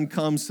 and the son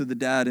comes to the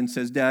dad and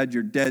says, Dad,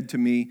 you're dead to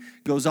me,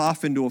 goes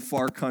off into a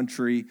far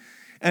country,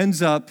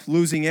 ends up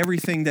losing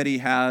everything that he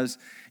has,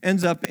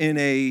 ends up in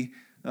the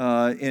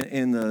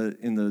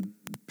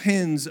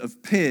pens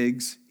of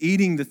pigs,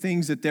 eating the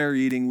things that they're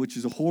eating, which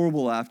is a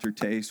horrible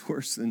aftertaste,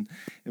 worse than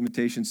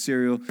imitation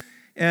cereal.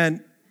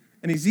 And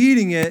he's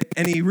eating it,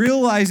 and he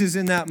realizes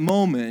in that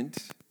moment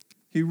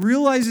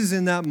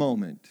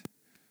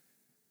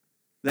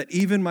that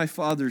even my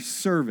father's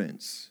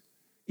servants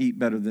eat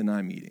better than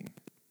I'm eating.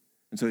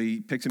 And so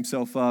he picks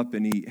himself up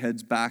and he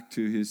heads back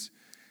to his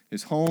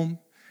home.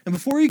 And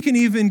before he can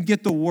even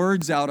get the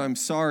words out, I'm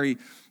sorry,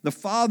 the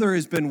father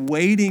has been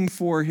waiting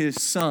for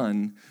his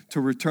son to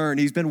return.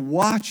 He's been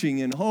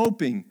watching and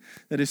hoping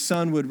that his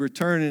son would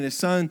return, and his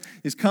son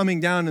is coming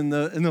down, and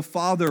the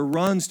father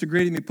runs to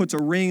greet him. He puts a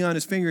ring on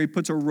his finger, he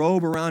puts a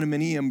robe around him,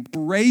 and he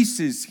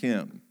embraces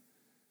him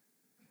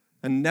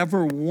and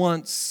never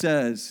once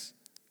says,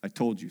 I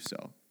told you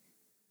so.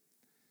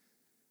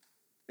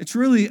 It's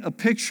really a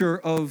picture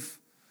of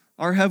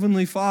our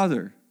Heavenly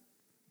Father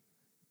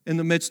in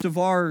the midst of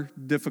our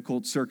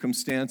difficult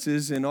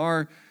circumstances and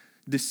our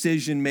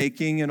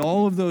decision-making and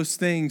all of those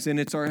things, and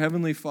it's our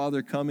Heavenly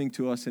Father coming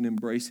to us and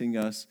embracing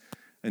us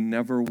and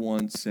never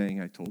once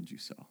saying, I told you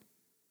so.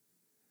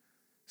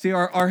 See,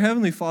 our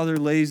Heavenly Father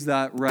lays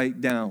that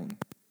right down.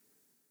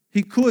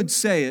 He could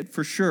say it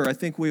for sure. I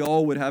think we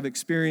all would have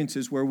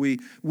experiences where we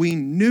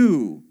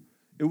knew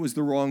it was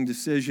the wrong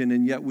decision,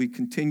 and yet we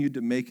continued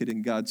to make it,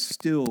 and God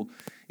still,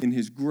 in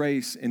His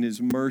grace and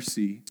His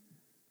mercy,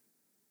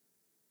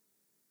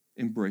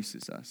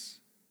 embraces us.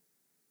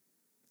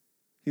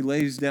 He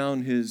lays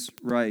down his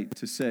right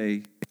to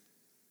say,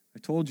 I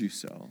told you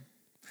so.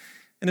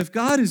 And if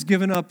God has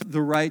given up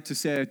the right to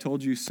say, I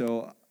told you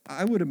so,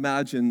 I would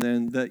imagine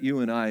then that you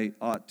and I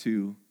ought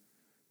to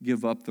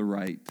give up the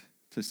right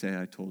to say,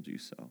 I told you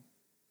so.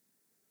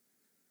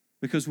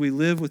 Because we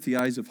live with the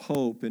eyes of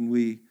hope, and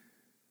we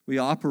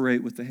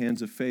operate with the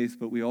hands of faith,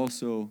 but we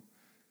also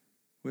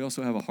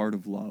have a heart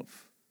of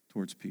love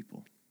towards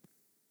people.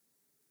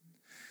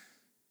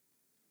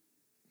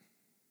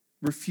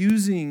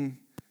 Refusing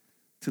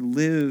to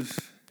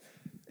live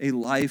a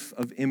life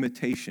of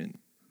imitation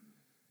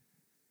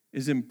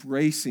is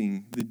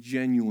embracing the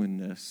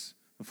genuineness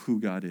of who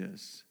God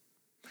is.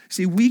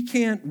 See, we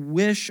can't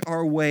wish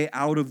our way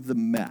out of the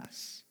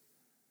mess,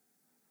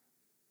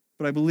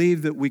 but I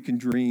believe that we can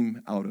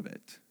dream out of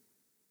it.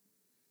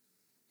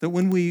 That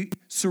when we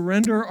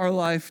surrender our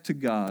life to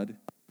God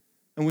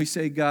and we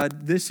say,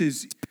 God,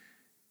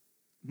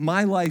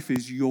 my life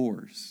is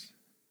yours,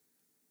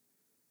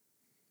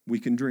 we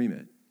can dream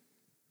it.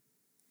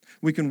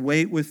 We can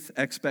wait with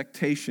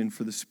expectation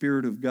for the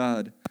Spirit of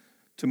God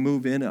to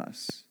move in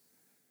us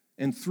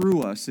and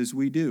through us as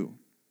we do.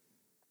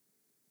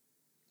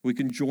 We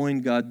can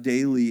join God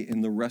daily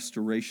in the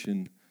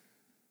restoration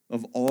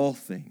of all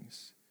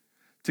things,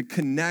 to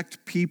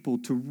connect people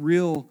to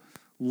real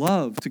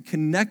love, to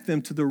connect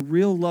them to the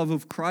real love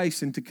of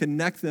Christ, and to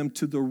connect them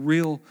to the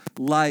real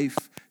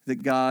life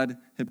that God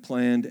had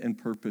planned and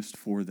purposed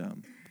for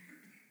them.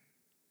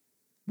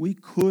 We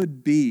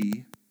could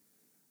be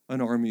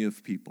an army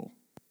of people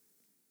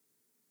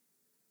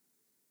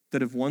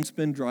that have once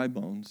been dry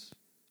bones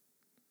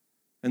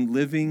and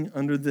living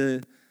under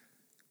the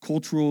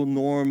cultural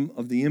norm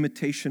of the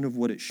imitation of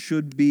what it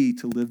should be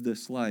to live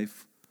this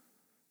life,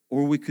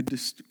 or we could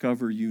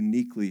discover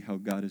uniquely how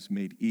God has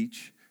made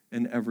each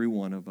and every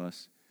one of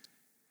us,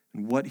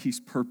 and what He's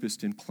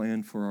purposed and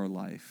planned for our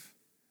life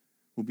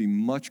will be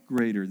much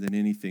greater than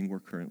anything we're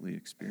currently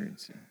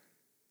experiencing.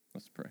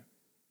 Let's pray.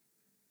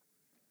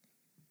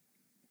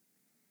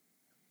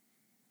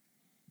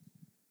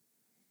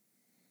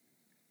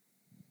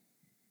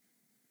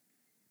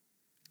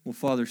 Well,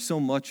 Father,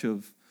 so much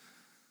of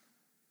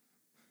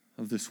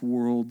this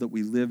world that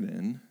we live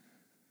in,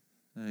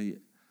 I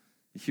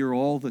hear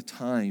all the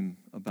time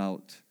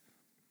about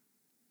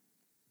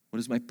what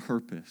is my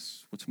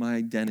purpose? What's my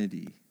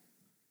identity?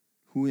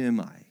 Who am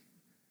I?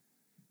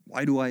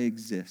 Why do I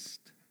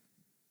exist?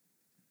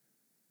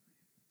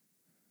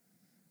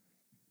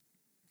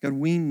 God,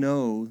 we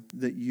know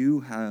that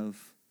you have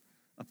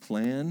a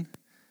plan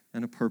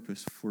and a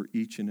purpose for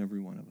each and every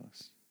one of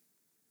us.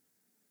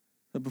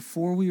 That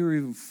before we were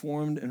even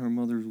formed in our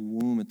mother's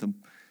womb, at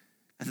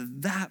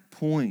that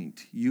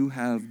point, you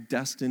have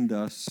destined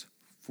us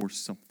for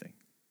something.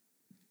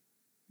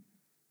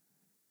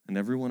 And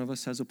every one of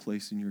us has a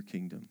place in your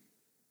kingdom.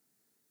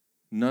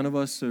 None of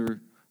us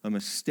are a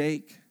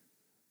mistake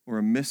or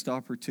a missed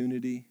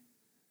opportunity.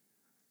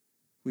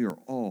 We are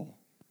all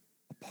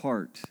a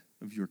part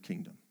of your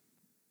kingdom.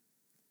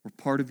 We're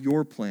part of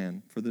your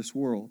plan for this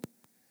world.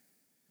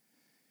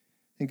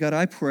 And God,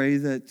 I pray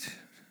that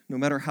no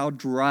matter how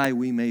dry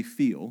we may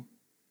feel,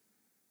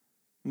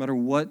 no matter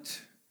what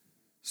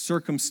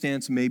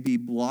circumstance may be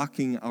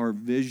blocking our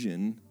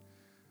vision,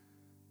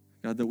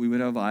 God, that we would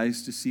have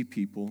eyes to see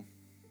people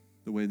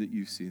the way that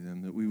you see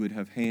them, that we would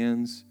have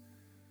hands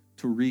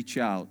to reach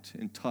out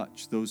and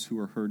touch those who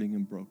are hurting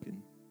and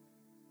broken.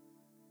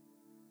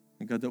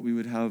 And God, that we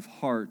would have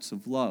hearts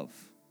of love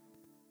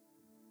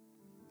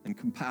and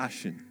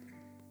compassion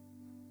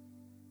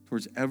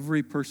towards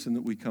every person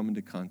that we come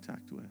into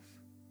contact with.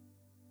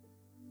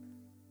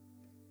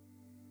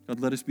 God,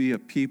 let us be a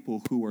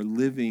people who are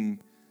living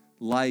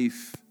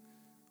life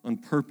on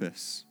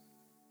purpose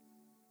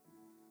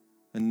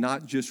and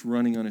not just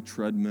running on a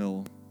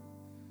treadmill,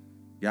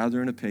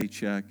 gathering a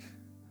paycheck,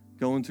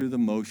 going through the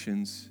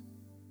motions.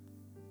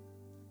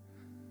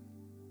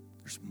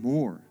 There's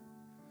more.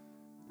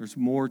 There's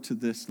more to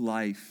this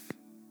life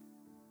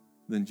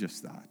than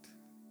just that.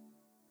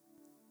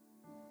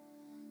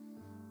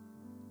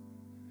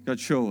 God,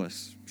 show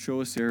us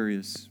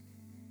areas.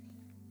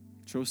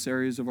 Show us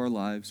areas of our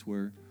lives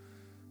where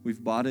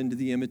we've bought into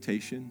the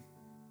imitation.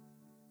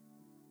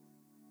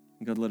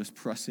 And God, let us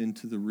press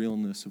into the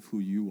realness of who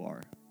you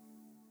are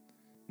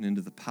and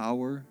into the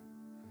power,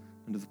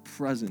 into the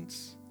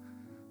presence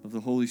of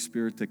the Holy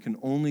Spirit that can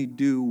only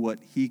do what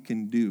he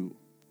can do.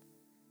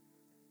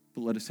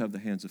 But let us have the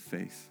hands of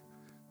faith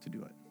to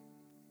do it.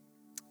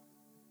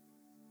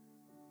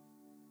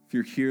 If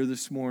you're here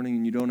this morning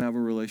and you don't have a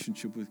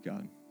relationship with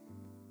God,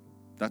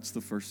 that's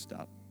the first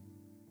step.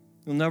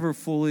 You'll never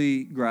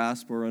fully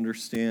grasp or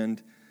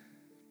understand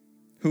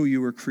who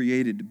you were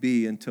created to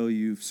be until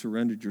you've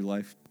surrendered your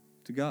life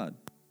to God.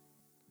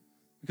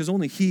 Because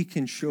only he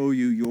can show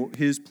you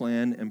his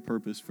plan and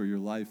purpose for your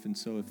life. And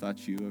so if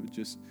that's you, I would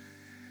just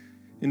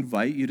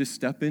invite you to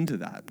step into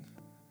that.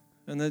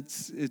 And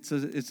it's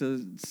a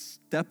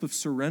step of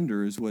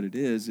surrender is what it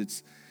is.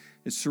 It's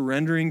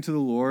surrendering to the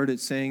Lord.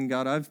 It's saying,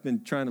 God, I've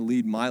been trying to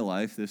lead my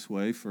life this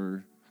way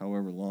for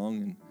however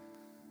long, and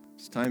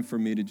it's time for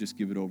me to just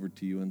give it over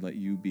to you and let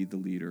you be the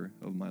leader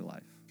of my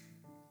life.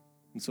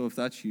 And so if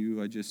that's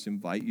you, I just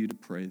invite you to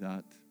pray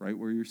that right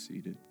where you're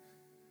seated.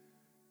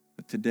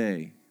 But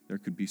today, there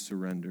could be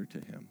surrender to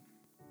him.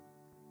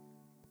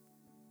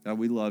 God,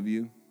 we love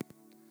you,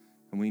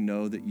 and we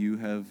know that you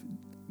have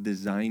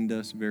designed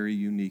us very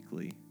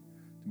uniquely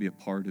to be a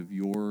part of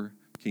your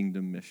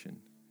kingdom mission.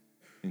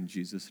 In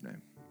Jesus'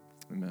 name,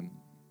 amen.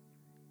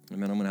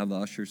 Amen. I'm going to have the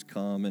ushers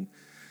come, and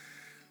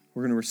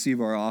we're going to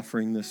receive our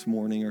offering this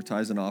morning, our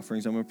tithes and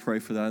offerings. I'm going to pray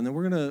for that, and then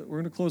we're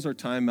going to close our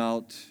time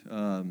out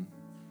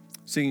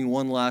singing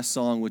one last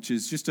song, which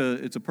is just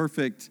it's a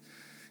perfect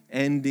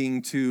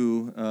ending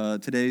to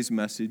today's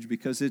message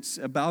because it's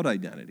about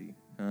identity.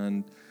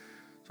 And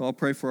so I'll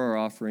pray for our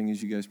offering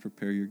as you guys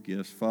prepare your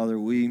gifts. Father,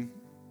 we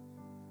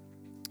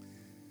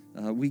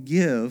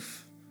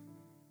give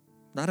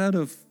not out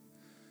of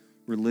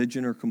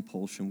religion or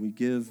compulsion. We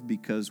give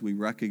because we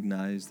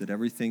recognize that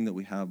everything that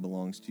we have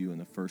belongs to you in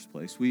the first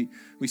place. We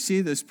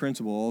see this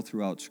principle all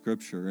throughout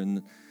Scripture,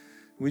 and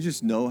we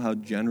just know how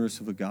generous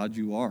of a God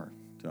you are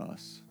to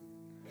us.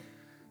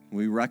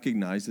 We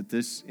recognize that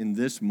in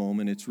this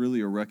moment, it's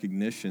really a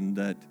recognition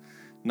that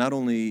not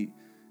only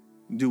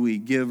do we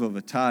give of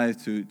a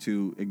tithe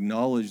to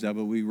acknowledge that,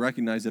 but we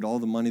recognize that all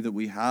the money that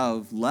we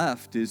have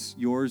left is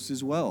yours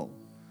as well.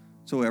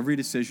 So every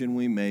decision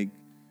we make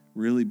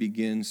really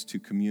begins to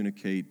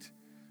communicate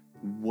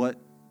what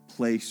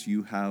place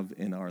you have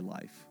in our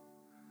life.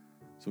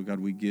 So God,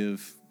 we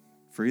give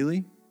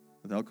freely,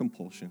 without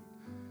compulsion.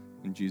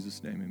 In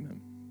Jesus' name,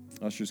 amen.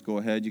 Ushers, go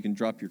ahead. You can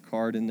drop your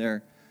card in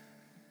there.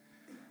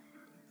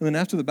 And then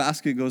after the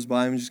basket goes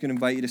by, I'm just going to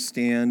invite you to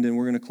stand, and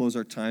we're going to close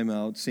our time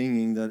out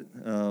singing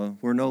that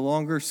we're no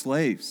longer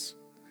slaves.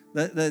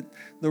 That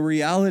the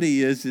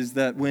reality is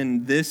that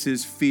when this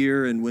is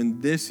fear and when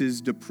this is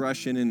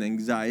depression and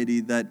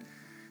anxiety, that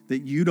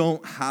you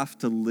don't have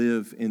to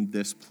live in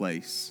this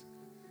place.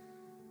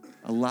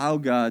 Allow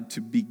God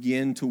to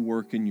begin to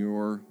work in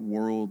your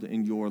world,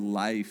 in your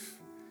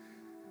life,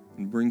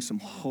 and bring some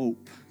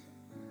hope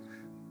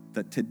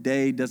that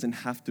today doesn't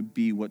have to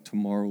be what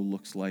tomorrow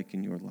looks like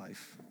in your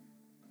life.